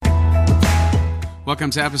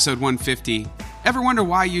Welcome to episode 150. Ever wonder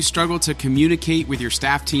why you struggle to communicate with your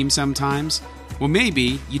staff team sometimes? Well,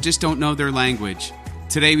 maybe you just don't know their language.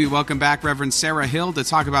 Today we welcome back Reverend Sara Hill to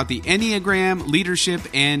talk about the Enneagram, leadership,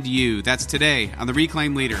 and you. That's today on The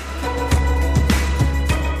Reclaimed Leader.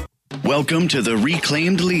 Welcome to The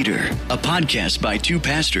Reclaimed Leader, a podcast by two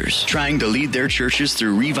pastors trying to lead their churches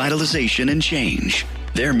through revitalization and change.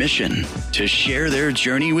 Their mission, to share their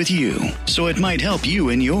journey with you so it might help you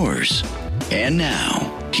in yours. And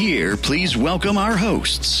now, here, please welcome our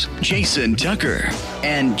hosts, Jason Tucker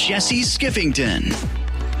and Jesse Skiffington.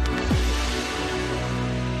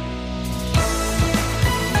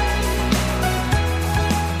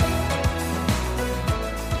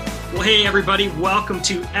 Well, hey, everybody. Welcome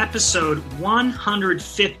to episode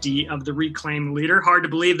 150 of The Reclaimed Leader. Hard to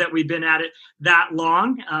believe that we've been at it that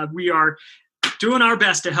long. We are doing our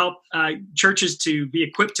best to help churches to be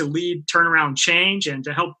equipped to lead turnaround change and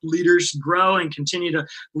to help leaders grow and continue to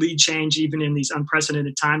lead change even in these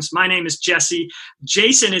unprecedented times. My name is Jesse.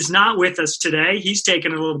 Jason is not with us today. He's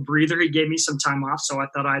taking a little breather. He gave me some time off, so I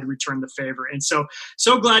thought I'd return the favor. And so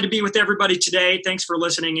glad to be with everybody today. Thanks for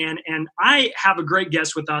listening in. And I have a great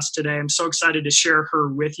guest with us today. I'm so excited to share her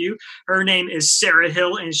with you. Her name is Sara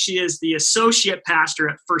Hill, and she is the associate pastor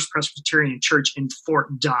at First Presbyterian Church in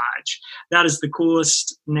Fort Dodge. That is the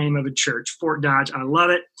coolest name of a church, Fort Dodge. I love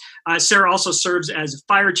it. Sara also serves as a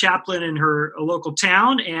fire chaplain in her local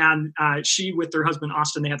town, and she, with her husband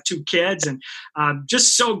Austin, they have two kids. And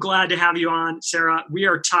just so glad to have you on, Sara. We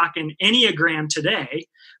are talking Enneagram today,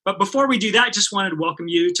 but before we do that, just wanted to welcome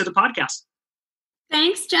you to the podcast.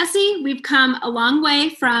 Thanks, Jesse. We've come a long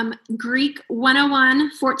way from Greek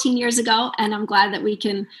 101 14 years ago, and I'm glad that we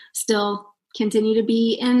can still continue to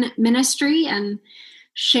be in ministry and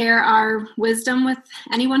share our wisdom with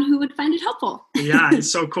anyone who would find it helpful. Yeah,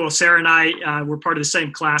 it's so cool. Sara and I were part of the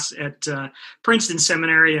same class at Princeton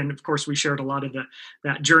Seminary, and of course we shared a lot of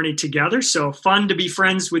that journey together. So fun to be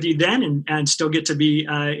friends with you then and still get to be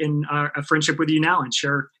in a friendship with you now and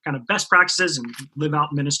share kind of best practices and live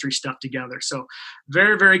out ministry stuff together. So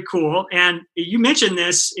very, very cool. And you mentioned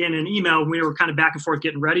this in an email when we were kind of back and forth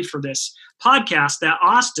getting ready for this podcast, that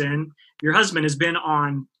Austin, your husband, has been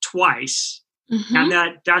on twice. Mm-hmm.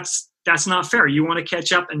 And that's not fair. You want to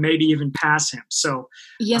catch up and maybe even pass him. So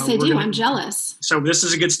yes, I do. I'm jealous. So this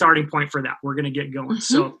is a good starting point for that. We're going to get going. Mm-hmm.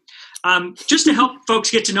 So just to help folks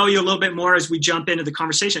get to know you a little bit more as we jump into the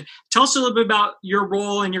conversation, tell us a little bit about your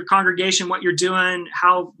role in your congregation, what you're doing,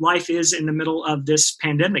 how life is in the middle of this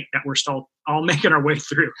pandemic that we're still all making our way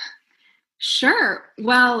through. Sure.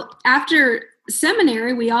 Well, after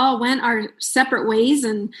seminary, we all went our separate ways,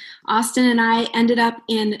 and Austin and I ended up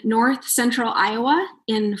in north central Iowa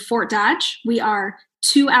in Fort Dodge. We are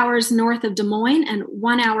 2 hours north of Des Moines and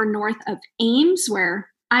 1 hour north of Ames, where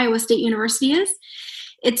Iowa State University is.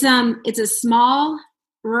 It's a small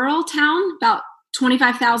rural town, about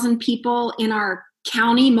 25,000 people in our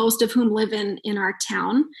county, most of whom live in our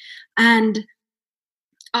town. And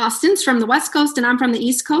Austin's from the West Coast and I'm from the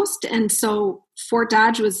East Coast. And so Fort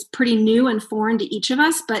Dodge was pretty new and foreign to each of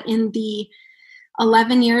us. But in the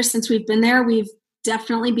 11 years since we've been there, we've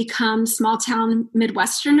definitely become small town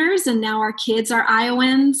Midwesterners. And now our kids are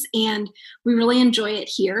Iowans and we really enjoy it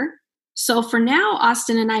here. So for now,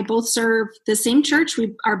 Austin and I both serve the same church.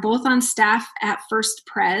 We are both on staff at First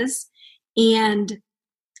Pres and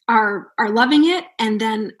are loving it. And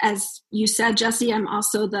then, as you said, Jesse, I'm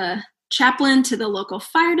also the chaplain to the local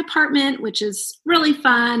fire department, which is really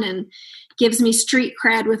fun and gives me street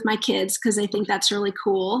cred with my kids because I think that's really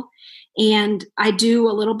cool. And I do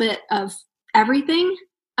a little bit of everything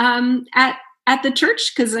at the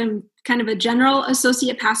church because I'm kind of a general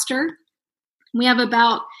associate pastor. We have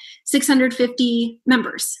about 650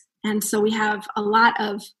 members. And so we have a lot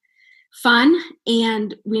of fun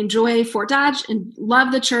and we enjoy Fort Dodge and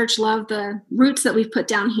love the church, love the roots that we've put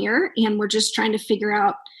down here. And we're just trying to figure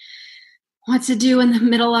out what to do in the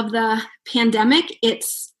middle of the pandemic.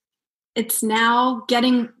 It's now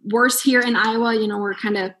getting worse here in Iowa. You know, we're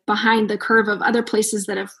kind of behind the curve of other places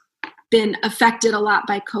that have been affected a lot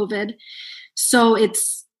by COVID. So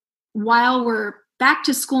it's, while we're back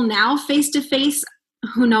to school now, face-to-face,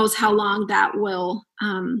 who knows how long that will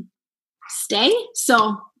stay.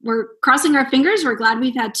 So we're crossing our fingers. We're glad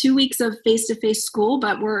we've had 2 weeks of face-to-face school,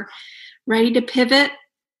 but we're ready to pivot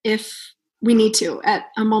if we need to at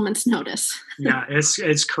a moment's notice. Yeah,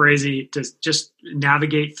 it's crazy to just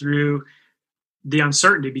navigate through the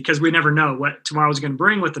uncertainty because we never know what tomorrow's going to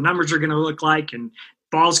bring, what the numbers are going to look like, and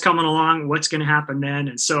fall's coming along, what's going to happen then.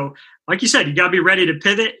 And so like you said, you got to be ready to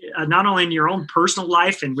pivot, not only in your own personal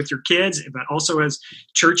life and with your kids, but also as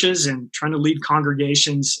churches, and trying to lead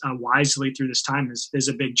congregations wisely through this time is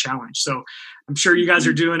a big challenge. So I'm sure you guys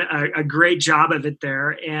are doing a great job of it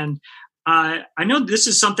there. And I know this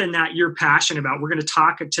is something that you're passionate about. We're going to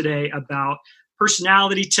talk today about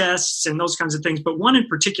personality tests and those kinds of things, but one in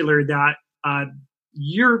particular that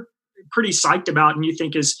you're pretty psyched about and you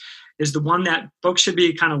think is the one that folks should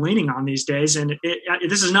be kind of leaning on these days. And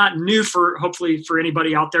this is not new hopefully for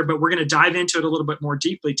anybody out there, but we're going to dive into it a little bit more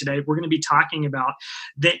deeply today. We're going to be talking about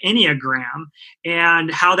the Enneagram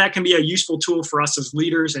and how that can be a useful tool for us as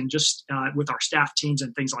leaders and just with our staff teams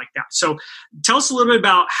and things like that. So tell us a little bit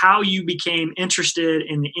about how you became interested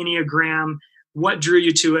in the Enneagram, what drew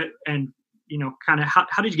you to it, and kind of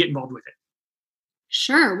how did you get involved with it?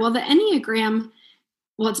 Sure. Well, the Enneagram,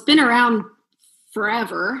 it's been around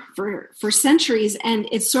forever, for centuries, and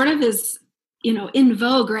it sort of is, in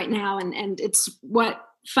vogue right now, and it's what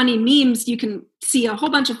funny memes, you can see a whole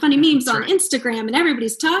bunch of funny memes on Instagram, and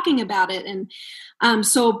everybody's talking about it. And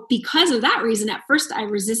so because of that reason, at first I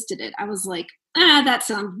resisted it. I was like, that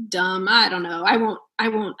sounds dumb. I don't know. I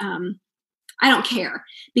don't care,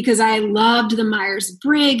 because I loved the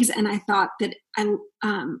Myers-Briggs, and I thought that I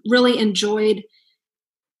really enjoyed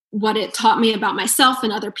what it taught me about myself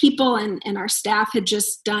and other people, and our staff had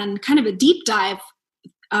just done kind of a deep dive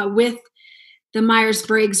with the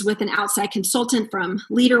Myers-Briggs with an outside consultant from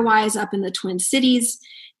LeaderWise up in the Twin Cities.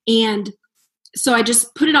 And so I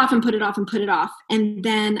just put it off and put it off and put it off. And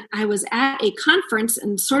then I was at a conference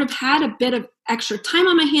and sort of had a bit of extra time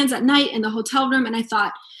on my hands at night in the hotel room. And I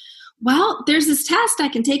thought, well, there's this test. I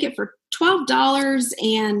can take it for $12,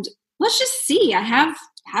 and let's just see. I have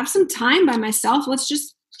some time by myself. Let's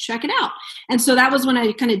just check it out. And so that was when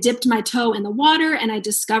I kind of dipped my toe in the water, and I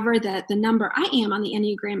discovered that the number I am on the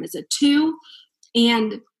Enneagram is a 2.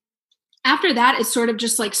 And after that, it sort of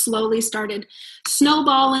just like slowly started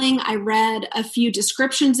snowballing. I read a few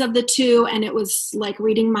descriptions of the 2, and it was like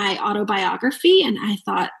reading my autobiography. And I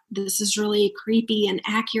thought, this is really creepy and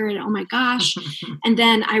accurate. Oh my gosh. And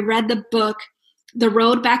then I read the book, The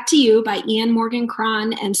Road Back to You by Ian Morgan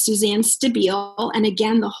Cron and Suzanne Stabile. And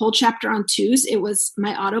again, the whole chapter on 2s, it was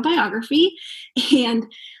my autobiography. And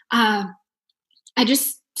I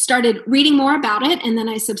just started reading more about it. And then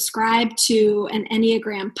I subscribed to an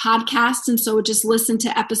Enneagram podcast. And so just listen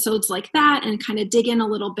to episodes like that and kind of dig in a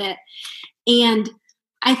little bit. And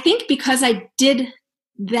I think because I did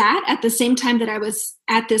that at the same time that I was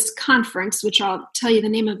at this conference, which I'll tell you the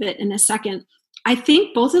name of it in a second, I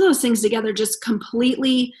think both of those things together just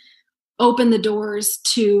completely opened the doors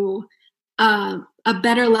to a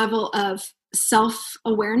better level of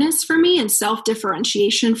self-awareness for me and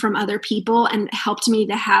self-differentiation from other people, and helped me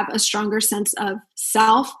to have a stronger sense of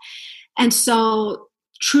self. And so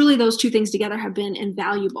truly those two things together have been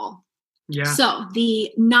invaluable. Yeah. So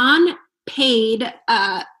the non-paid,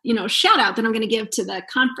 shout out that I'm going to give to the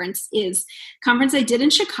conference is conference I did in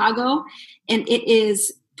Chicago, and it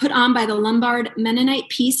is put on by the Lombard Mennonite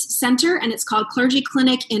Peace Center, and it's called Clergy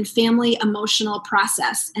Clinic in Family Emotional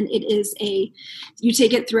Process. And it is you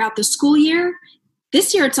take it throughout the school year.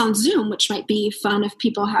 This year it's on Zoom, which might be fun if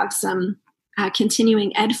people have some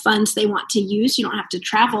continuing ed funds they want to use. You don't have to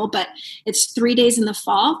travel, but it's 3 days in the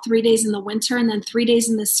fall, 3 days in the winter, and then 3 days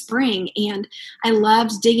in the spring. And I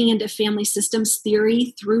loved digging into family systems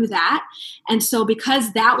theory through that. And so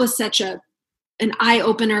because that was such an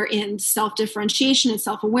eye-opener in self-differentiation and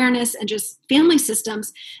self-awareness and just family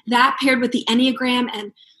systems, that paired with the Enneagram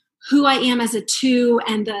and who I am as a 2,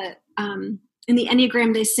 and in the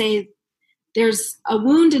Enneagram, they say there's a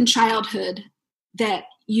wound in childhood that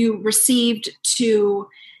you received to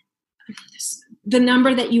the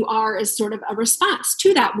number that you are is sort of a response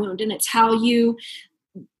to that wound. And it's how you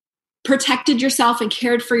protected yourself and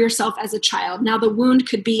cared for yourself as a child. Now, the wound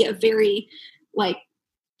could be a very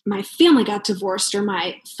my family got divorced, or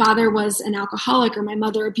my father was an alcoholic, or my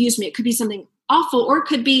mother abused me. It could be something awful, or it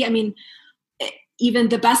could be, even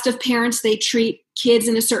the best of parents, they treat kids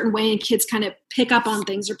in a certain way, and kids kind of pick up on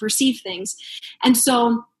things or perceive things. And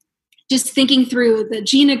so just thinking through the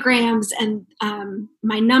genograms and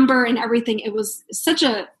my number and everything, it was such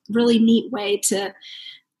a really neat way to,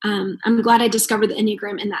 I'm glad I discovered the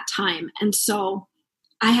Enneagram in that time. And so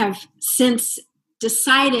I have since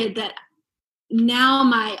decided that now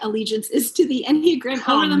my allegiance is to the Enneagram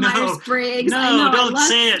over the Myers-Briggs. Don't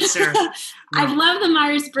say it, Sarah. No. I've loved the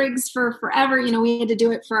Myers-Briggs for forever. We had to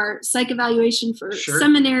do it for our psych evaluation for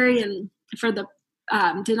seminary and for the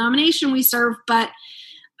denomination we serve. But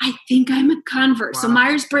I think I'm a convert. Wow. So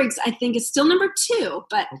Myers-Briggs, I think, is still number 2,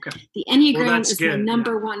 but the Enneagram is good. the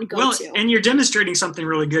number one go-to. Well, and you're demonstrating something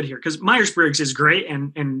really good here, because Myers-Briggs is great,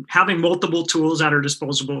 and having multiple tools at our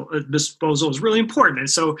disposal is really important. And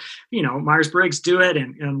so, Myers-Briggs, do it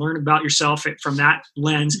and learn about yourself from that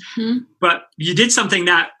lens. Mm-hmm. But you did something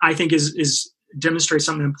that I think is demonstrates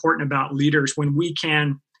something important about leaders, when we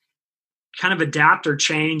can kind of adapt or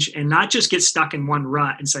change and not just get stuck in one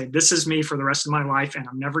rut and say, this is me for the rest of my life, and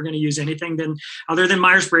I'm never going to use anything other than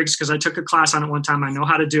Myers-Briggs, because I took a class on it one time. I know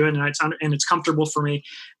how to do it, and it's comfortable for me.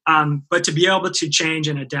 But to be able to change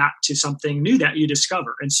and adapt to something new that you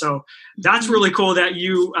discover. And so that's really cool that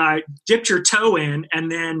you dipped your toe in and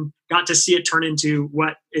then got to see it turn into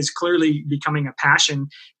what is clearly becoming a passion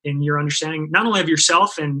in your understanding, not only of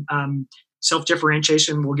yourself and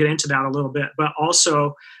self-differentiation. We'll get into that a little bit, but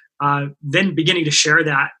also then beginning to share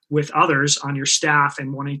that with others on your staff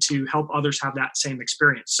and wanting to help others have that same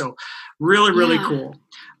experience. So really cool.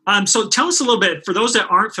 So tell us a little bit, for those that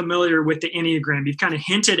aren't familiar with the Enneagram, you've kind of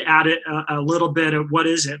hinted at it a little bit of what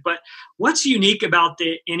is it, but what's unique about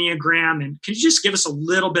the Enneagram? And can you just give us a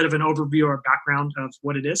little bit of an overview or background of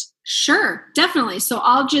what it is? Sure, definitely. So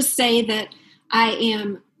I'll just say that I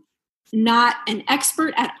am not an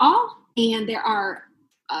expert at all, and there are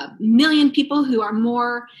a million people who are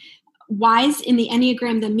more wise in the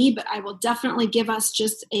Enneagram than me, but I will definitely give us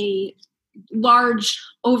just a large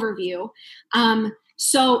overview.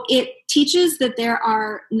 So it teaches that there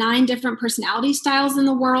are 9 different personality styles in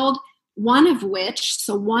the world, one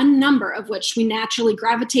number of which we naturally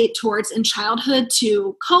gravitate towards in childhood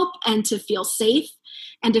to cope and to feel safe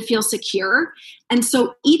and to feel secure. And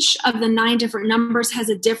so each of the 9 different numbers has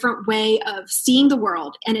a different way of seeing the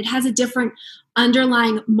world, and it has a different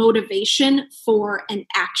underlying motivation for an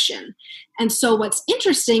action. And so what's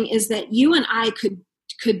interesting is that you and I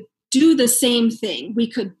could do the same thing. We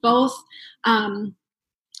could both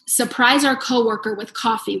surprise our coworker with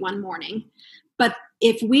coffee one morning. But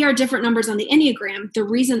if we are different numbers on the Enneagram, the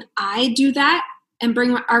reason I do that and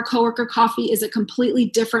bring our coworker coffee is a completely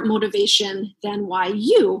different motivation than why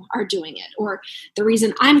you are doing it. Or the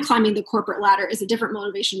reason I'm climbing the corporate ladder is a different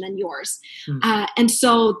motivation than yours. And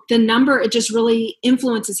so the number, it just really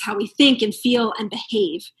influences how we think and feel and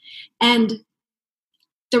behave. And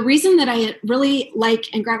the reason that I really like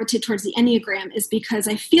and gravitate towards the Enneagram is because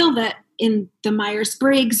I feel that in the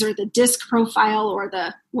Myers-Briggs or the DISC profile or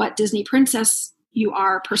the what Disney princess you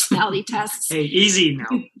are personality tests. Hey, easy now.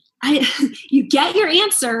 You get your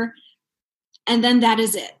answer, and then that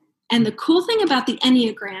is it. And the cool thing about the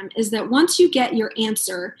Enneagram is that once you get your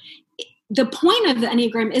answer, the point of the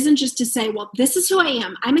Enneagram isn't just to say, well, this is who I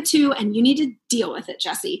am. I'm a 2, and you need to deal with it,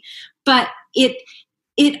 Jesse. But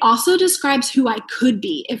it also describes who I could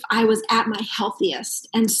be if I was at my healthiest.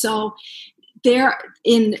 And so there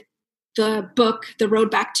in the book, The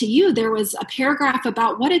Road Back to You, there was a paragraph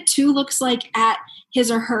about what a 2 looks like at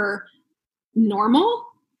his or her normal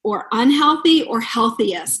or unhealthy or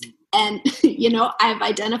healthiest. And, I've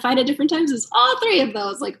identified at different times as all 3 of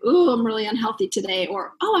those, like, ooh, I'm really unhealthy today,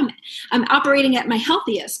 or, oh, I'm operating at my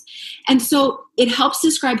healthiest. And so it helps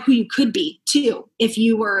describe who you could be too, if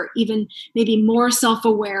you were even maybe more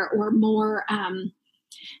self-aware or more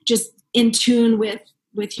just in tune with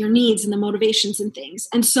your needs and the motivations and things.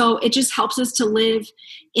 And so it just helps us to live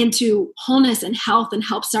into wholeness and health, and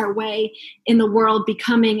helps our way in the world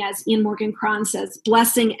becoming, as Ian Morgan Cron says,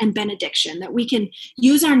 blessing and benediction, that we can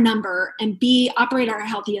use our number and operate our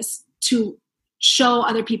healthiest to show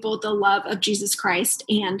other people the love of Jesus Christ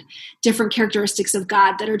and different characteristics of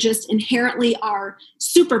God that are just inherently our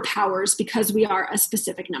superpowers because we are a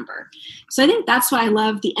specific number. So I think that's why I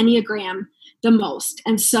love the Enneagram the most.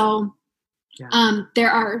 And so there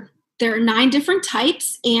are 9 different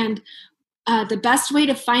types, and the best way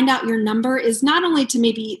to find out your number is not only to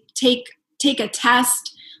maybe take a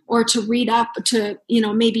test or to read up, to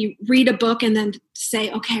maybe read a book and then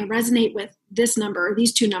say, okay, I resonate with this number or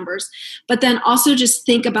these 2 numbers, but then also just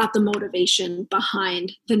think about the motivation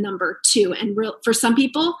behind the number 2. And for some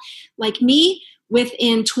people like me,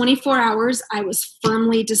 within 24 hours, I was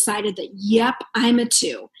firmly decided that, yep, I'm a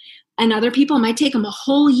 2. And other people might take them a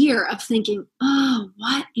whole year of thinking, oh,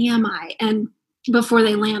 what am I? And before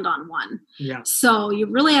they land on one. Yeah. So you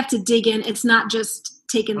really have to dig in. It's not just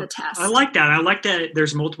taking the test. I like that. I like that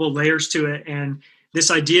there's multiple layers to it. And this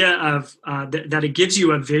idea of that it gives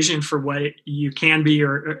you a vision for what you can be,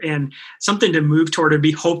 and something to move toward or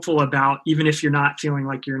be hopeful about, even if you're not feeling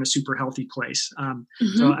like you're in a super healthy place.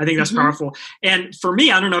 So I think that's powerful. And for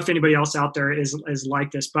me, I don't know if anybody else out there is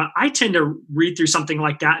like this, but I tend to read through something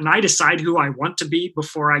like that and I decide who I want to be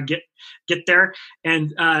before I get there.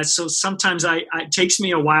 And so sometimes it takes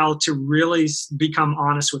me a while to really become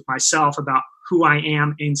honest with myself about who I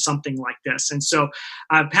am in something like this. And so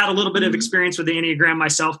I've had a little bit of experience with the Enneagram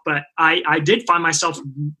myself, but I did find myself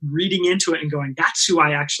reading into it and going, that's who I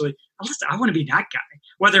want to be that guy,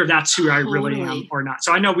 whether that's who I really am or not.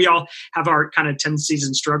 So I know we all have our kind of tendencies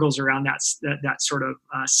and struggles around that sort of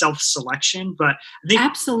self-selection, but I think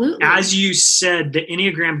absolutely, as you said, the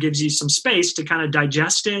Enneagram gives you some space to kind of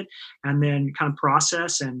digest it and then kind of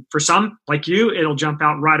process. And for some, like you, it'll jump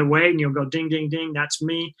out right away and you'll go, ding, ding, ding, that's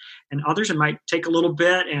me. And others, it might take a little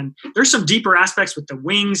bit. And there's some deeper aspects with the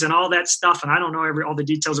wings and all that stuff. And I don't know all the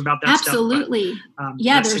details about that absolutely. stuff.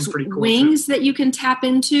 But, there's pretty cool wings that you can tap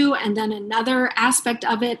into. And then another aspect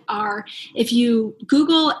of it are, if you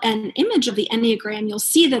Google an image of the Enneagram, you'll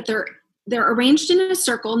see that they're arranged in a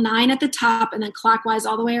circle, 9 at the top and then clockwise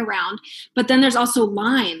all the way around. But then there's also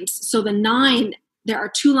lines. So the 9, there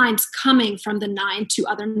are 2 lines coming from the 9 to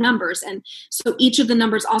other numbers. And so each of the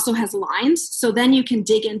numbers also has lines. So then you can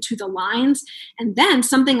dig into the lines. And then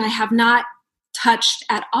something I have not touched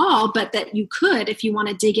at all, but that you could, if you want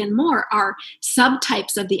to dig in more, are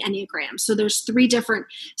subtypes of the Enneagram. So there's 3 different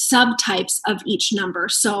subtypes of each number.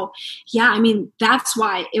 So that's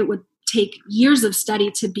why it would take years of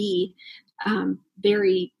study to be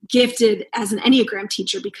very gifted as an Enneagram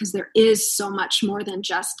teacher, because there is so much more than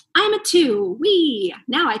just, I'm a 2,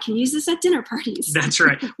 now I can use this at dinner parties. That's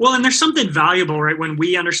right. Well, and there's something valuable, right? When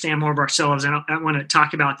we understand more of ourselves, and I want to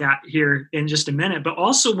talk about that here in just a minute, but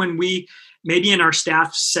also when we, maybe in our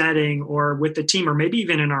staff setting or with the team, or maybe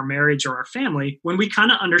even in our marriage or our family, when we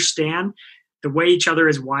kind of understand the way each other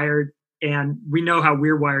is wired, and we know how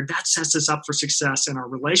we're wired, that sets us up for success in our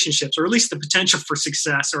relationships, or at least the potential for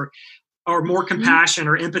success, or more compassion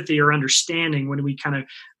or empathy or understanding when we kind of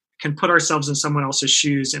can put ourselves in someone else's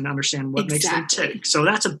shoes and understand what makes them tick. So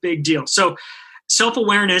that's a big deal. So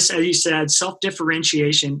self-awareness, as you said,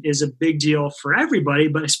 self-differentiation is a big deal for everybody,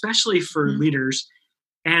 but especially for leaders.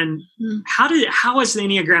 And how has the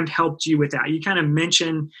Enneagram helped you with that? You kind of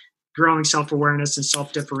mentioned growing self-awareness and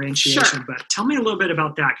self-differentiation, but tell me a little bit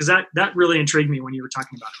about that, because that really intrigued me when you were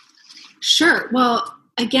talking about it. Sure. Well,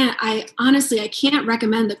 again, I can't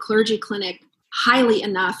recommend the Clergy Clinic highly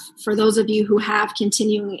enough for those of you who have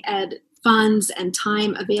continuing ed funds and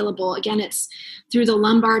time available. Again, it's through the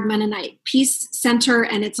Lombard Mennonite Peace Center,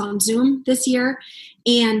 and it's on Zoom this year.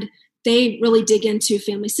 And they really dig into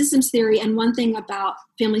family systems theory. And one thing about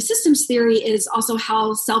family systems theory is also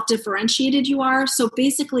how self-differentiated you are. So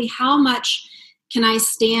basically, how much can I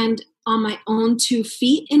stand on my own 2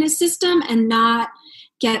 feet in a system and not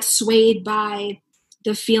get swayed by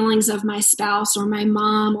the feelings of my spouse or my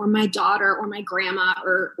mom or my daughter or my grandma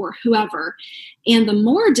or whoever. And the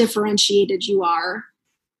more differentiated you are,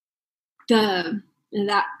 that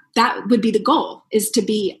would be the goal, is to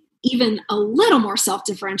be even a little more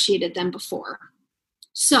self-differentiated than before.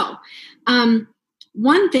 So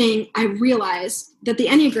one thing I realized that the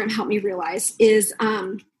Enneagram helped me realize is,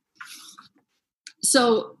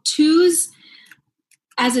 so 2s,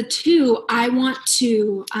 as a 2, I want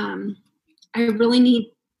to, I really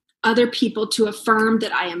need other people to affirm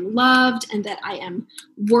that I am loved and that I am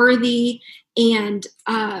worthy. And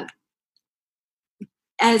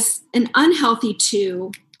as an unhealthy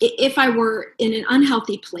 2, if I were in an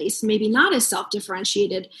unhealthy place, maybe not as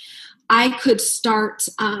self-differentiated, I could start,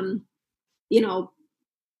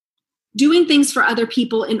 doing things for other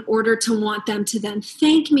people in order to want them to then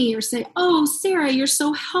thank me or say, oh, Sara, you're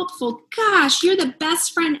so helpful. Gosh, you're the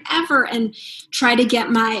best friend ever. And try to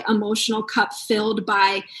get my emotional cup filled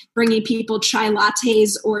by bringing people chai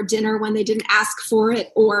lattes or dinner when they didn't ask for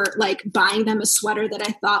it, or like buying them a sweater that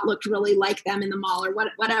I thought looked really like them in the mall or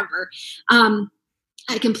whatever.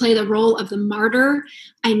 I can play the role of the martyr.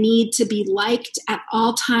 I need to be liked at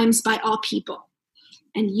all times by all people.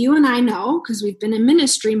 And you and I know, because we've been in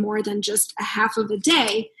ministry more than just a half of a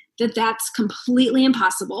day, that that's completely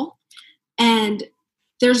impossible. And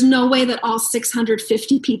there's no way that all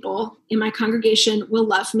 650 people in my congregation will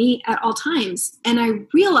love me at all times. And I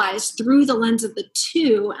realized through the lens of the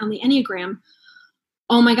 2 on the Enneagram,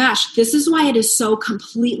 oh my gosh, this is why it is so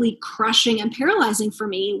completely crushing and paralyzing for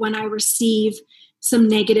me when I receive some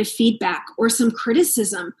negative feedback or some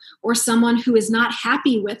criticism, or someone who is not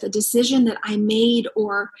happy with a decision that I made,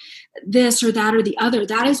 or this or that or the other.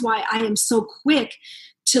 That is why I am so quick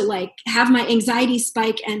to like have my anxiety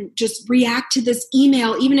spike and just react to this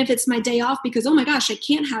email, even if it's my day off, because, oh my gosh, I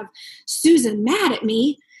can't have Susan mad at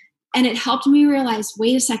me. And it helped me realize,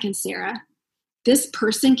 wait a second, Sara, this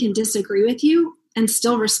person can disagree with you and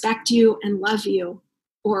still respect you and love you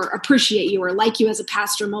or appreciate you or like you as a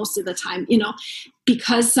pastor most of the time.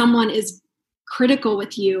 Because someone is critical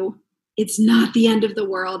with you, it's not the end of the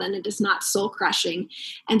world and it is not soul crushing.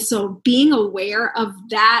 And so being aware of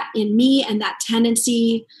that in me and that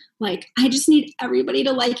tendency, like, I just need everybody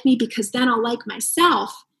to like me because then I'll like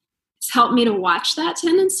myself. It's helped me to watch that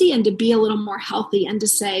tendency and to be a little more healthy and to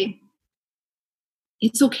say,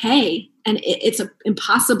 it's okay. And it's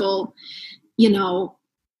impossible,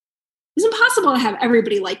 it's impossible to have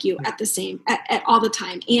everybody like you at all the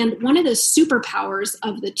time. And one of the superpowers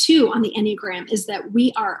of the 2 on the Enneagram is that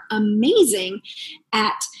we are amazing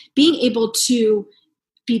at being able to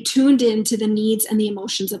be tuned into the needs and the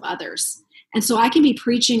emotions of others. And so I can be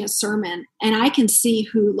preaching a sermon and I can see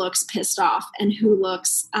who looks pissed off and who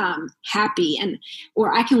looks happy,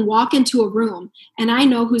 or I can walk into a room and I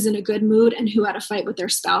know who's in a good mood and who had a fight with their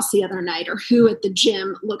spouse the other night, or who at the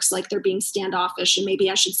gym looks like they're being standoffish and maybe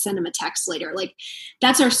I should send them a text later. Like,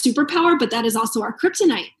 that's our superpower, but that is also our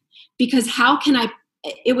kryptonite, because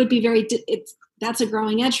it would be that's a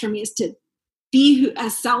growing edge for me, is to be a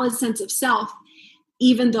solid sense of self,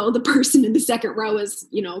 even though the person in the second row is,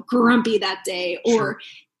 grumpy that day, or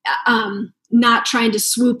not trying to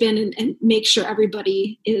swoop in and make sure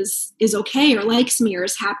everybody is okay or likes me or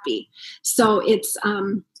is happy. So it's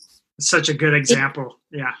such a good example.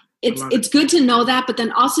 It's good to know that, but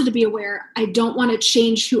then also to be aware, I don't want to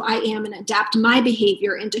change who I am and adapt my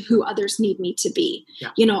behavior into who others need me to be. Yeah.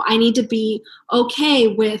 I need to be okay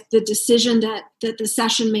with the decision that the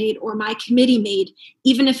session made or my committee made,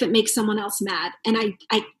 even if it makes someone else mad. And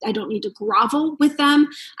I don't need to grovel with them.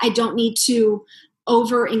 I don't need to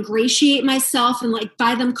over ingratiate myself and like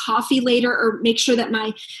buy them coffee later, or make sure that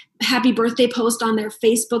my happy birthday post on their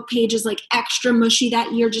Facebook page is like extra mushy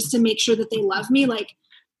that year just to make sure that they love me. Like,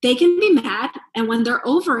 they can be mad, and when they're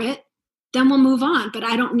over it, then we'll move on. But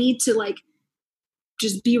I don't need to like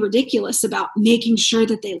just be ridiculous about making sure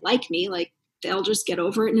that they like me. Like, they'll just get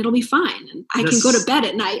over it and it'll be fine. And I can go to bed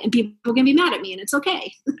at night and people can be mad at me and it's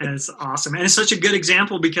okay. That's awesome. And it's such a good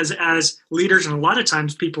example, because as leaders, and a lot of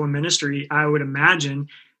times people in ministry, I would imagine,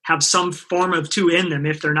 have some form of 2 in them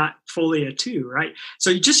if they're not fully a 2, right?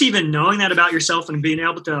 So just even knowing that about yourself and being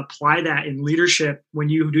able to apply that in leadership when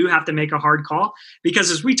you do have to make a hard call, because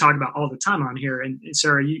as we talk about all the time on here, and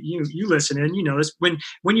Sara, you listen and you know this, when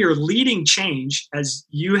you're leading change, as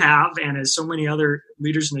you have and as so many other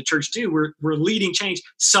leaders in the church do, we're leading change.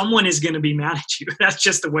 Someone is going to be mad at you. That's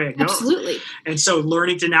just the way it goes. Absolutely. And so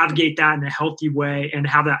learning to navigate that in a healthy way and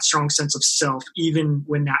have that strong sense of self, even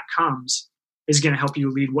when that comes, is going to help you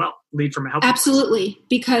lead from a healthy Absolutely. Place.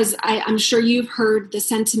 Because I'm sure you've heard the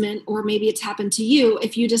sentiment, or maybe it's happened to you.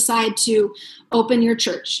 If you decide to open your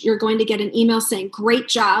church, you're going to get an email saying, great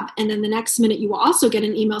job. And then the next minute you will also get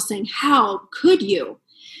an email saying, how could you?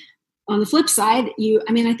 On the flip side,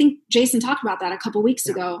 I think Jason talked about that a couple weeks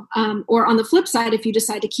ago. Or on the flip side, if you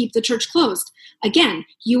decide to keep the church closed, again,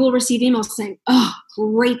 you will receive emails saying, oh,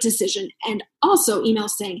 great decision. And also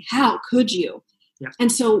emails saying, how could you? Yeah.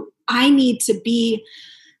 And so I need to be,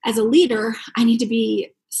 as a leader, I need to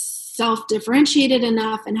be self-differentiated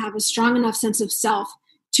enough and have a strong enough sense of self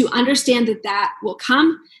to understand that will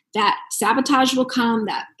come, that sabotage will come,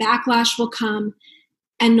 that backlash will come,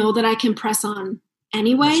 and know that I can press on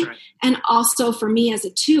anyway. That's right. And also for me as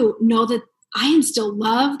a 2, know that I am still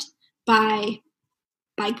loved by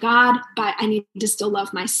God, but I need to still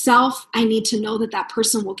love myself. I need to know that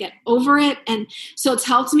person will get over it. And so it's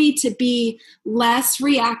helped me to be less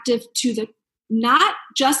reactive to not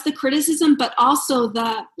just the criticism, but also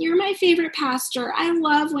you're my favorite pastor. I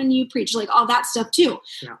love when you preach, like all that stuff too.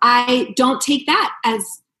 Yeah. I don't take that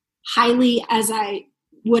as highly as I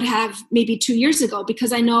would have maybe 2 years ago,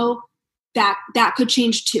 because I know that could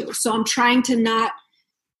change too. So I'm trying to not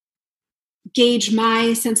gauge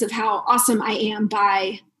my sense of how awesome I am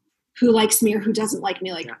by who likes me or who doesn't like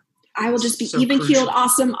me. Like, yeah. I will just be so even-keeled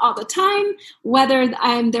awesome all the time, whether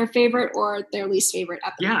I'm their favorite or their least favorite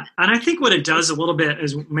at the moment. And I think what it does a little bit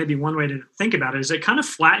is maybe one way to think about it is it kind of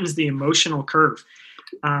flattens the emotional curve.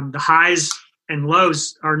 The highs and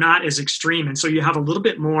lows are not as extreme. And so you have a little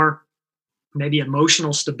bit more maybe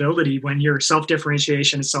emotional stability when your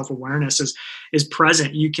self-differentiation and self-awareness is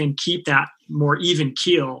present. You can keep that more even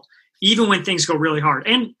keel even when things go really hard.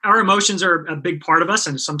 And our emotions are a big part of us,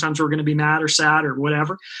 and sometimes we're going to be mad or sad or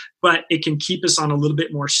whatever, but it can keep us on a little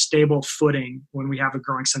bit more stable footing when we have a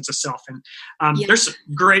growing sense of self. And there's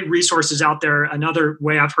great resources out there. Another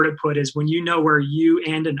way I've heard it put is when you know where you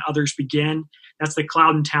and others begin, that's the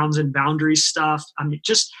Cloud and Townsend boundaries stuff. I mean,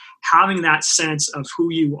 just having that sense of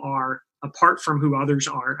who you are apart from who others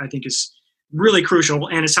are, I think is really crucial.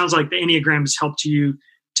 And it sounds like the Enneagram has helped you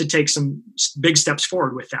to take some big steps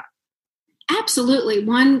forward with that. Absolutely.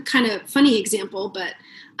 One kind of funny example, but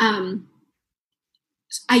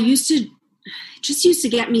used to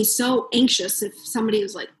get me so anxious if somebody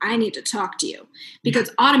was like, I need to talk to you,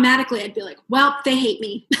 because automatically I'd be like, well, they hate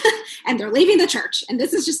me and they're leaving the church and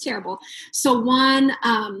this is just terrible. So one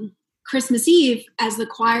Christmas Eve, as the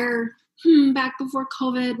choir, back before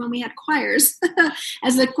COVID when we had choirs,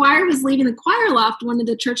 as the choir was leaving the choir loft, one of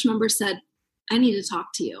the church members said, I need to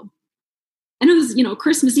talk to you. And it was,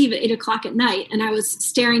 Christmas Eve at 8:00 at night. And I was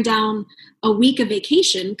staring down a week of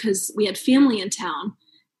vacation because we had family in town.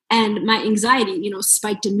 And my anxiety,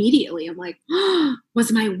 spiked immediately. I'm like,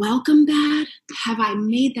 was my welcome bad? Have I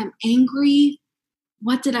made them angry?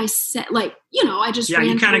 What did I say? I just ran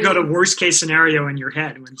you kind of through. go to worst case scenario in your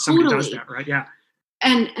head when somebody does that, right? Yeah.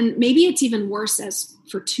 And maybe it's even worse as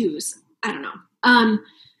for twos. I don't know.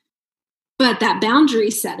 But that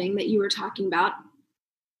boundary setting that you were talking about,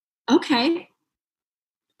 okay,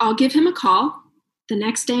 I'll give him a call. The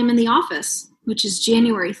next day I'm in the office, which is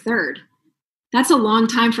January 3rd. That's a long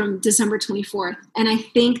time from December 24th. And I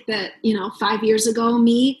think that, 5 years ago,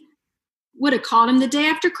 me would have called him the day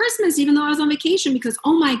after Christmas, even though I was on vacation, because,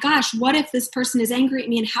 oh my gosh, what if this person is angry at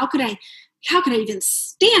me? And how could I even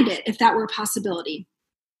stand it if that were a possibility?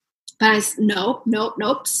 But I said, nope,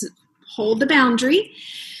 hold the boundary.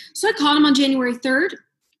 So I called him on January 3rd.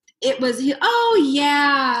 It was,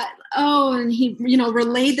 and he,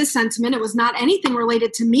 relayed the sentiment. It was not anything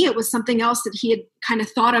related to me. It was something else that he had kind of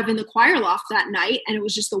thought of in the choir loft that night. And it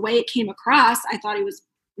was just the way it came across. I thought he was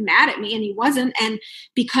mad at me, and he wasn't. And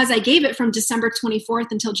because I gave it from December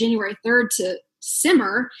 24th until January 3rd to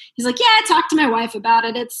simmer, he's like, yeah, I talked to my wife about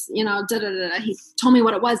it. It's, He told me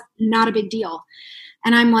what it was. Not a big deal.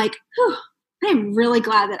 And I'm like, I'm really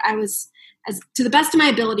glad that I was, as to the best of my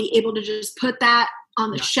ability, able to just put that on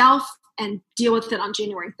the shelf and deal with it on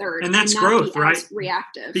January 3rd. And that's growth, right?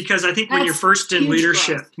 Reactive. Because I think when you're first in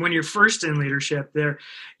leadership, the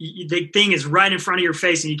thing is right in front of your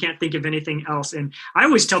face and you can't think of anything else. And I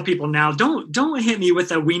always tell people now, don't hit me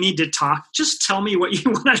with we need to talk. Just tell me what you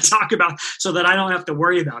want to talk about so that I don't have to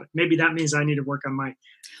worry about it. Maybe that means I need to work on my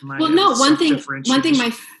one thing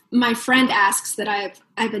my friend asks that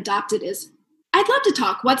I've adopted is, I'd love to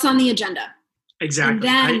talk. What's on the agenda? Exactly.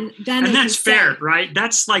 And then that's fair, right?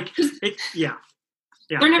 That's like, yeah.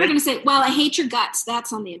 They're never going to say, well, I hate your guts.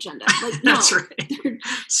 That's on the agenda. Like, no, that's right.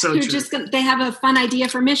 They're just they have a fun idea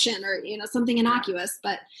for mission or, something innocuous,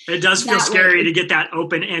 but it does feel scary to get that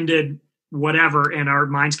open-ended whatever. And our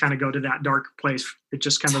minds kind of go to that dark place. It's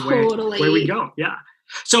just kind of the way we go. Yeah.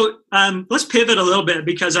 So let's pivot a little bit,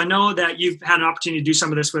 because I know that you've had an opportunity to do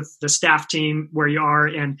some of this with the staff team where you are,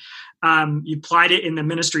 and you applied it in the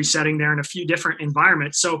ministry setting there in a few different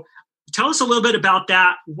environments. So tell us a little bit about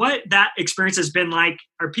that, what that experience has been like.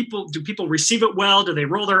 Do people receive it well? Do they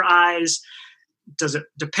roll their eyes? Does it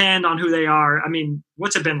depend on who they are? I mean,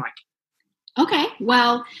 what's it been like? Okay.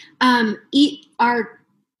 Well,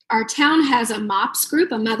 our town has a MOPS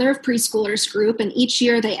group, a Mother of Preschoolers group, and each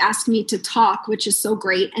year they ask me to talk, which is so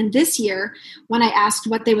great. And this year, when I asked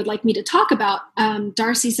what they would like me to talk about,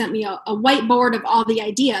 Darcy sent me a whiteboard of all the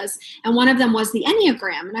ideas, and one of them was the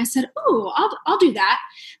Enneagram. And I said, I'll do that.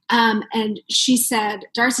 And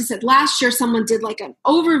Darcy said, last year someone did like an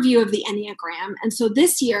overview of the Enneagram. And so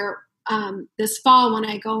this year, this fall, when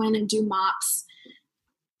I go in and do MOPS,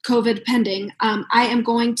 COVID pending, I am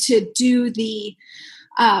going to do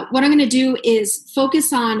what I'm going to do is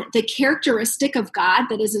focus on the characteristic of God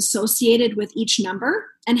that is associated with each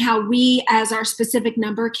number, and how we, as our specific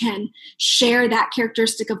number, can share that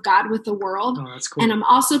characteristic of God with the world. Oh, that's cool. And I'm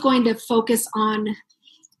also going to focus on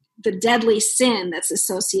the deadly sin that's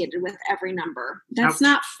associated with every number. That's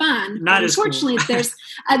not fun. Not as unfortunately, cool. There's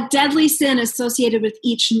a deadly sin associated with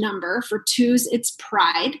each number. For twos, it's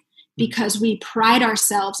pride, because we pride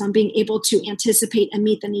ourselves on being able to anticipate and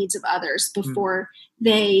meet the needs of others before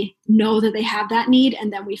they know that they have that need.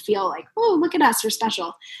 And then we feel like, oh, look at us, we're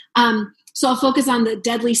special. So I'll focus on the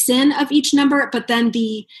deadly sin of each number, but then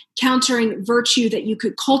the countering virtue that you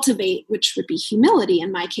could cultivate, which would be humility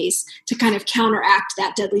in my case, to kind of counteract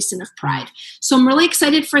that deadly sin of pride. So I'm really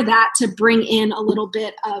excited for that, to bring in a little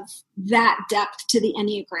bit of that depth to the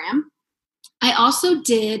Enneagram. I also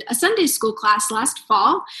did a Sunday school class last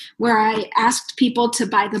fall where I asked people to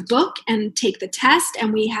buy the book and take the test,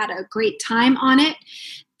 and we had a great time on it.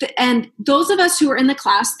 And those of us who were in the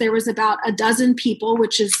class, there was about a dozen people,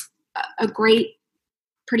 which is a great,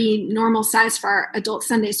 pretty normal size for our adult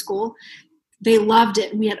Sunday school. They loved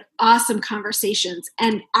it. We had awesome conversations.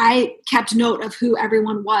 And I kept note of who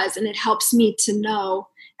everyone was, and it helps me to know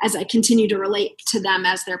as I continue to relate to them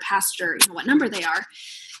as their pastor, what number they are.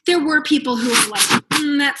 There were people who were like,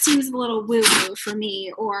 that seems a little woo-woo for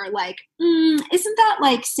me, or like, isn't that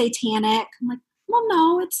like satanic? I'm like, well,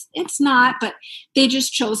 no, it's not, but they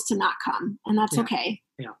just chose to not come, and that's okay.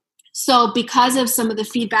 Yeah. So because of some of the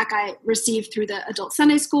feedback I received through the adult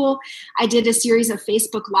Sunday school, I did a series of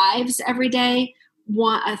Facebook Lives every day,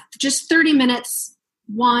 just 30 minutes,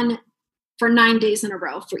 one for 9 days in a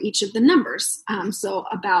row for each of the numbers. So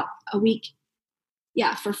about a week,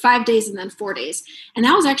 for 5 days and then 4 days. And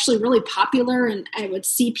that was actually really popular. And I would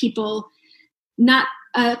see people, not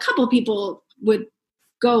a couple people would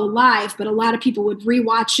go live, but a lot of people would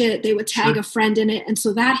rewatch it. They would tag a friend in it. And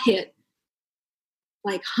so that hit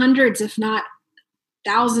like hundreds, if not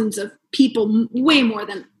thousands of people, way more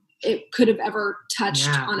than it could have ever touched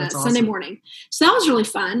on a Sunday morning. So that was really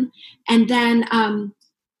fun. And then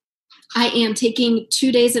I am taking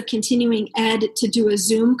 2 days of continuing ed to do a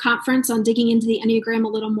Zoom conference on digging into the Enneagram a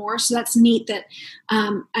little more. So that's neat that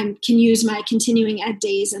I can use my continuing ed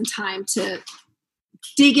days and time to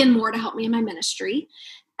dig in more to help me in my ministry.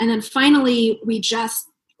 And then finally,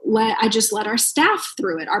 I just let our staff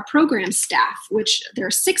through it, our program staff, which there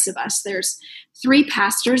are 6 of us. There's 3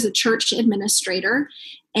 pastors, a church administrator,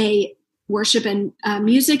 a worship and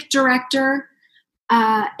music director,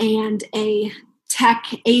 and a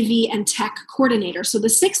AV and tech coordinator. So the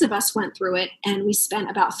 6 of us went through it, and we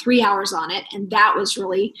spent about 3 hours on it. And that was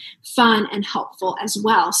really fun and helpful as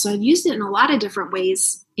well. So I've used it in a lot of different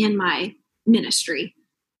ways in my ministry.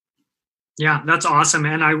 Yeah, that's awesome.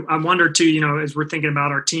 And I wonder too, as we're thinking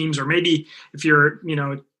about our teams, or maybe if you're,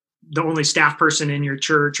 the only staff person in your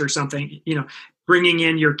church or something, bringing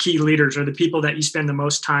in your key leaders or the people that you spend the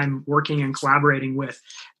most time working and collaborating with,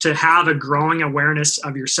 to have a growing awareness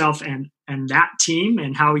of yourself and that team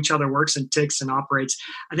and how each other works and ticks and operates,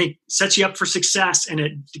 I think sets you up for success. And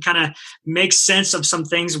it kind of makes sense of some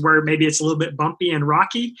things where maybe it's a little bit bumpy and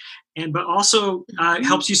rocky, but also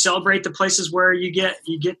helps you celebrate the places where you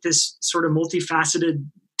get this sort of multifaceted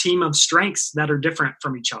team of strengths that are different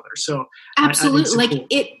from each other. So absolutely, cool.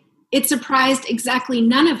 It surprised exactly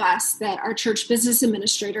none of us that our church business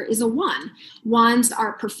administrator is a 1. Ones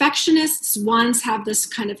are perfectionists. Ones have this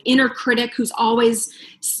kind of inner critic who's always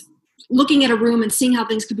looking at a room and seeing how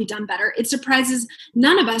things could be done better. It surprises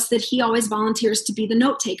none of us that he always volunteers to be the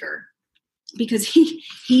note taker, because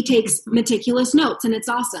he takes meticulous notes, and it's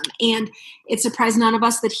awesome. And it surprised none of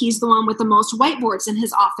us that he's the one with the most whiteboards in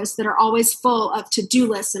his office that are always full of to-do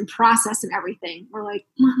lists and process and everything. We're like,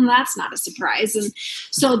 that's not a surprise. And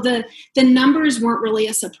so the numbers weren't really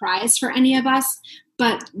a surprise for any of us,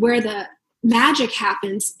 but where the magic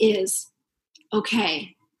happens is,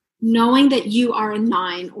 okay, knowing that you are a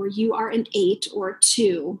 9 or you are an 8 or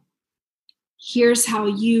 2, here's how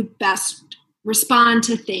you best respond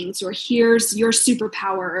to things, or here's your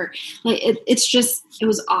superpower. It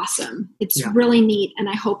was awesome. It's really neat, and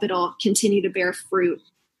I hope it'll continue to bear fruit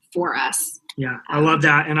for us. Yeah, I love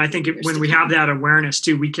that. And I think when we have that awareness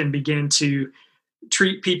too, we can begin to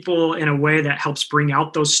treat people in a way that helps bring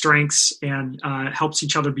out those strengths and helps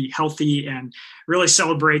each other be healthy and really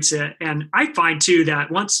celebrates it. And I find too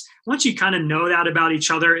that once you kind of know that about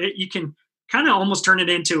each other, you can kind of almost turn it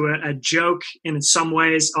into a joke in some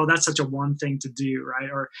ways. Oh, that's such a 1 thing to do, right?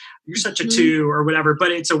 Or you're such a 2 or whatever.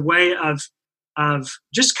 But it's a way of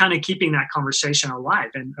just kind of keeping that conversation alive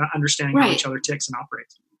and understanding how each other ticks and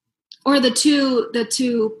operates. Or the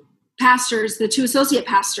two pastors, the 2 associate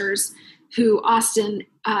pastors who Austin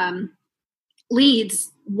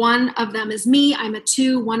leads. One of them is me. I'm a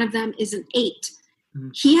 2. One of them is an 8.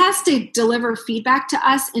 He has to deliver feedback to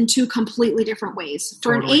us in 2 completely different ways.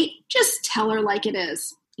 For an 8, just tell her like it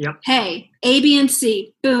is. Yep. Hey, A, B, and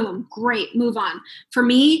C. Boom. Great. Move on. For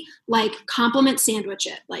me, compliment sandwich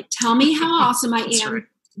it. Tell me how awesome I am. Right.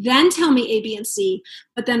 Then tell me A, B, and C,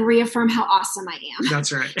 but then reaffirm how awesome I am.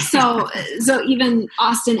 That's right. So even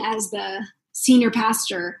Austin, as the senior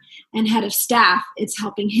pastor and head of staff, it's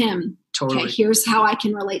helping him. Totally. Okay, here's how I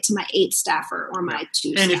can relate to my 8 staffer or my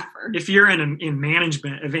 2 and staffer. If you're in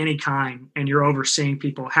management of any kind and you're overseeing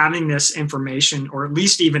people, having this information, or at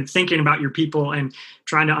least even thinking about your people and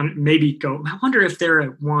trying to maybe go, I wonder if they're a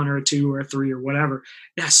 1 or a 2 or a 3 or whatever,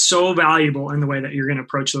 that's so valuable in the way that you're going to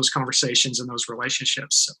approach those conversations and those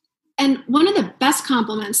relationships. So. And one of the best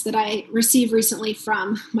compliments that I received recently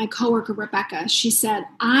from my coworker, Rebecca, she said,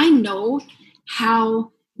 I know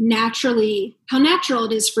how natural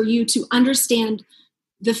it is for you to understand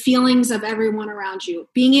the feelings of everyone around you,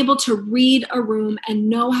 being able to read a room and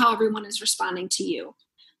know how everyone is responding to you.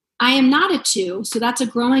 I am not a 2, so that's a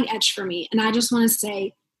growing edge for me. And I just want to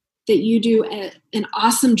say that you do an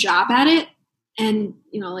awesome job at it. And,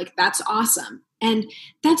 that's awesome. And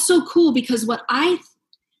that's so cool because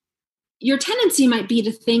your tendency might be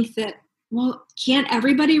to think that, well, can't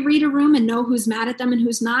everybody read a room and know who's mad at them and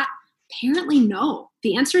who's not? Apparently, no.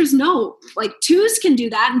 The answer is no. Like 2s can do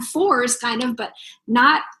that and 4s kind of, but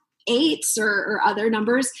not 8s or other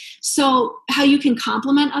numbers. So how you can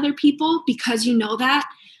compliment other people because you know that.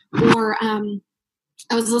 Or I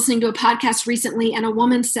was listening to a podcast recently and a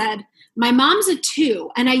woman said, my mom's a 2.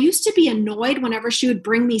 And I used to be annoyed whenever she would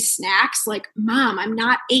bring me snacks. Like, Mom, I'm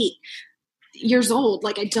not 8 years old.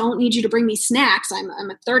 Like, I don't need you to bring me snacks. I'm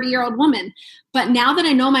a 30-year-old woman. But now that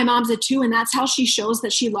I know my mom's a 2 and that's how she shows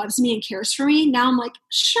that she loves me and cares for me, now I'm like,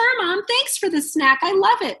 sure, Mom, thanks for the snack. I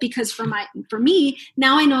love it. Because for me,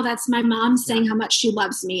 now I know that's my mom saying how much she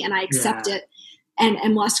loves me and I accept it and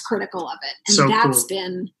am less critical of it. And so that's cool.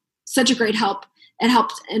 been such a great help. It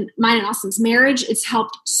helped in mine and Austin's marriage. It's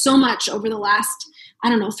helped so much over the last,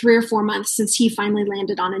 3 or 4 months since he finally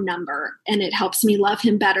landed on a number, and it helps me love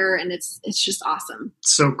him better. And it's just awesome.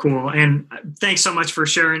 So cool. And thanks so much for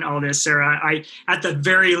sharing all this, Sarah. I, at the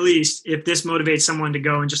very least, if this motivates someone to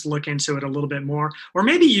go and just look into it a little bit more, or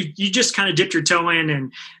maybe you just kind of dipped your toe in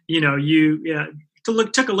and,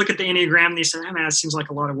 took a look at the Enneagram and you said, man, that seems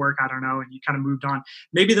like a lot of work. I don't know. And you kind of moved on.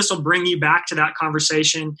 Maybe this will bring you back to that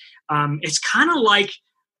conversation. It's kind of like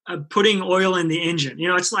putting oil in the engine.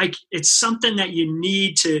 It's something that you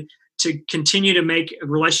need to continue to make a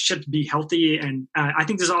relationship be healthy. And I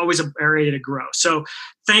think there's always an area to grow. So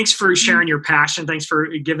thanks for sharing your passion. Thanks for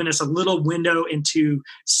giving us a little window into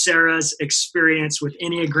Sarah's experience with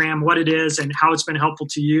Enneagram, what it is and how it's been helpful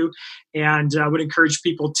to you. And I would encourage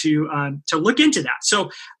people to look into that. So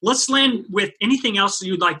let's land with anything else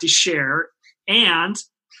you'd like to share. And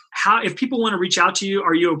how, if people want to reach out to you,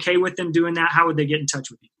 are you okay with them doing that? How would they get in touch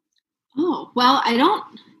with you? Oh, well,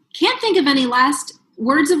 can't think of any last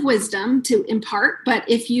words of wisdom to impart, but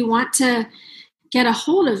if you want to get a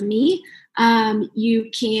hold of me, you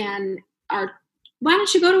can, why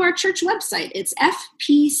don't you go to our church website? It's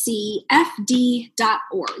fpcfd.org.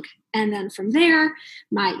 And then from there,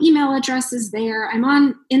 my email address is there. I'm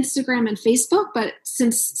on Instagram and Facebook, but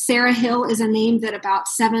since Sarah Hill is a name that about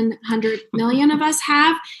 700 million of us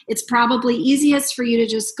have, it's probably easiest for you to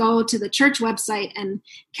just go to the church website and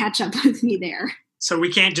catch up with me there. So we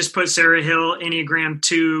can't just put Sarah Hill, Enneagram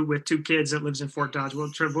 2 with 2 kids that lives in Fort Dodge.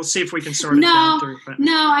 We'll see if we can sort it down through. But.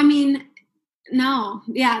 No,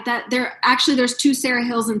 yeah, there's 2 Sarah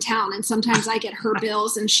Hills in town, and sometimes I get her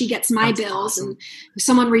bills and she gets my bills. Awesome. And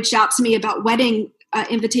someone reached out to me about wedding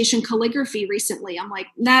invitation calligraphy recently. I'm like,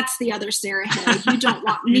 that's the other Sarah Hill. You don't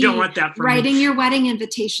want me that from writing me. Your wedding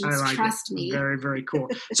invitations. Like Trust me. Very, very cool.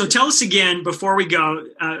 So tell us again before we go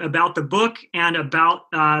about the book and about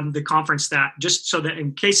the conference, that just so that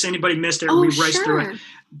in case anybody missed it, we raced through it.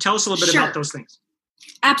 Tell us a little bit about those things.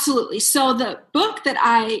 Absolutely. So the book that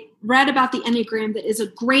I read about the Enneagram that is a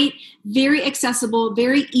great, very accessible,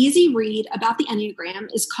 very easy read about the Enneagram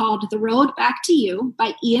is called The Road Back to You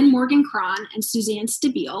by Ian Morgan Cron and Suzanne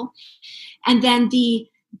Stabile. And then the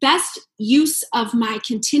best use of my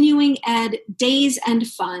continuing ed days and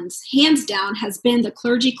funds, hands down, has been the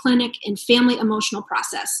Clergy Clinic in Family Emotional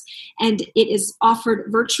Process. And it is offered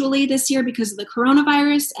virtually this year because of the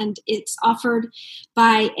coronavirus, and it's offered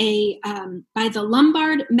by by the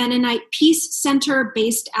Lombard Mennonite Peace Center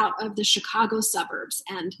based out of the Chicago suburbs.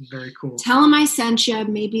 And very cool. Tell them I sent you.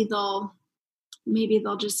 Maybe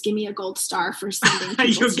they'll just give me a gold star for sending.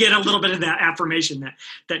 You'll get a little bit of that affirmation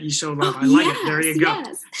that you so love. I like it. There you go.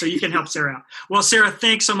 Yes. So you can help Sarah out. Well, Sarah,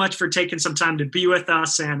 thanks so much for taking some time to be with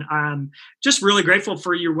us. And I'm just really grateful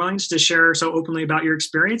for your willingness to share so openly about your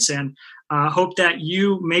experience, and hope that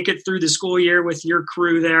you make it through the school year with your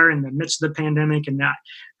crew there in the midst of the pandemic, and that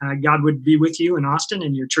God would be with you in Austin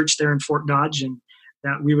and your church there in Fort Dodge, and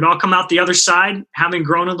that we would all come out the other side having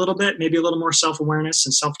grown a little bit, maybe a little more self-awareness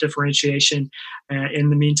and self-differentiation in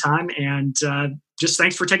the meantime. And just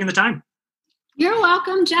thanks for taking the time. You're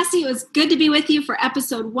welcome, Jesse. It was good to be with you for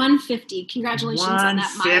episode 150. Congratulations on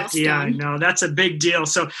that milestone. I know. That's a big deal.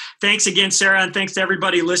 So thanks again, Sarah, and thanks to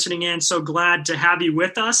everybody listening in. So glad to have you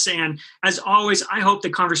with us. And as always, I hope the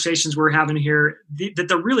conversations we're having here, that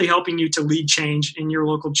they're really helping you to lead change in your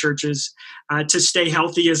local churches, to stay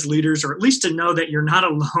healthy as leaders, or at least to know that you're not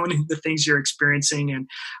alone in the things you're experiencing. And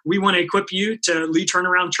we want to equip you to lead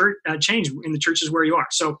turnaround church change in the churches where you are.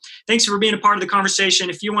 So thanks for being a part of the conversation.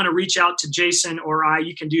 If you want to reach out to Jason or I,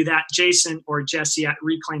 you can do that, Jason or Jesse at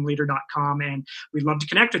reclaimleader.com, and we'd love to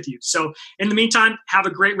connect with you. So in the meantime, have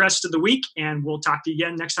a great rest of the week, and we'll talk to you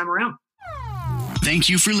again next time around. Thank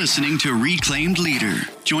you for listening to Reclaimed Leader.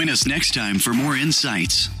 Join us next time for more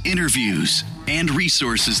insights, interviews, and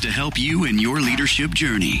resources to help you in your leadership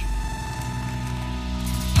journey.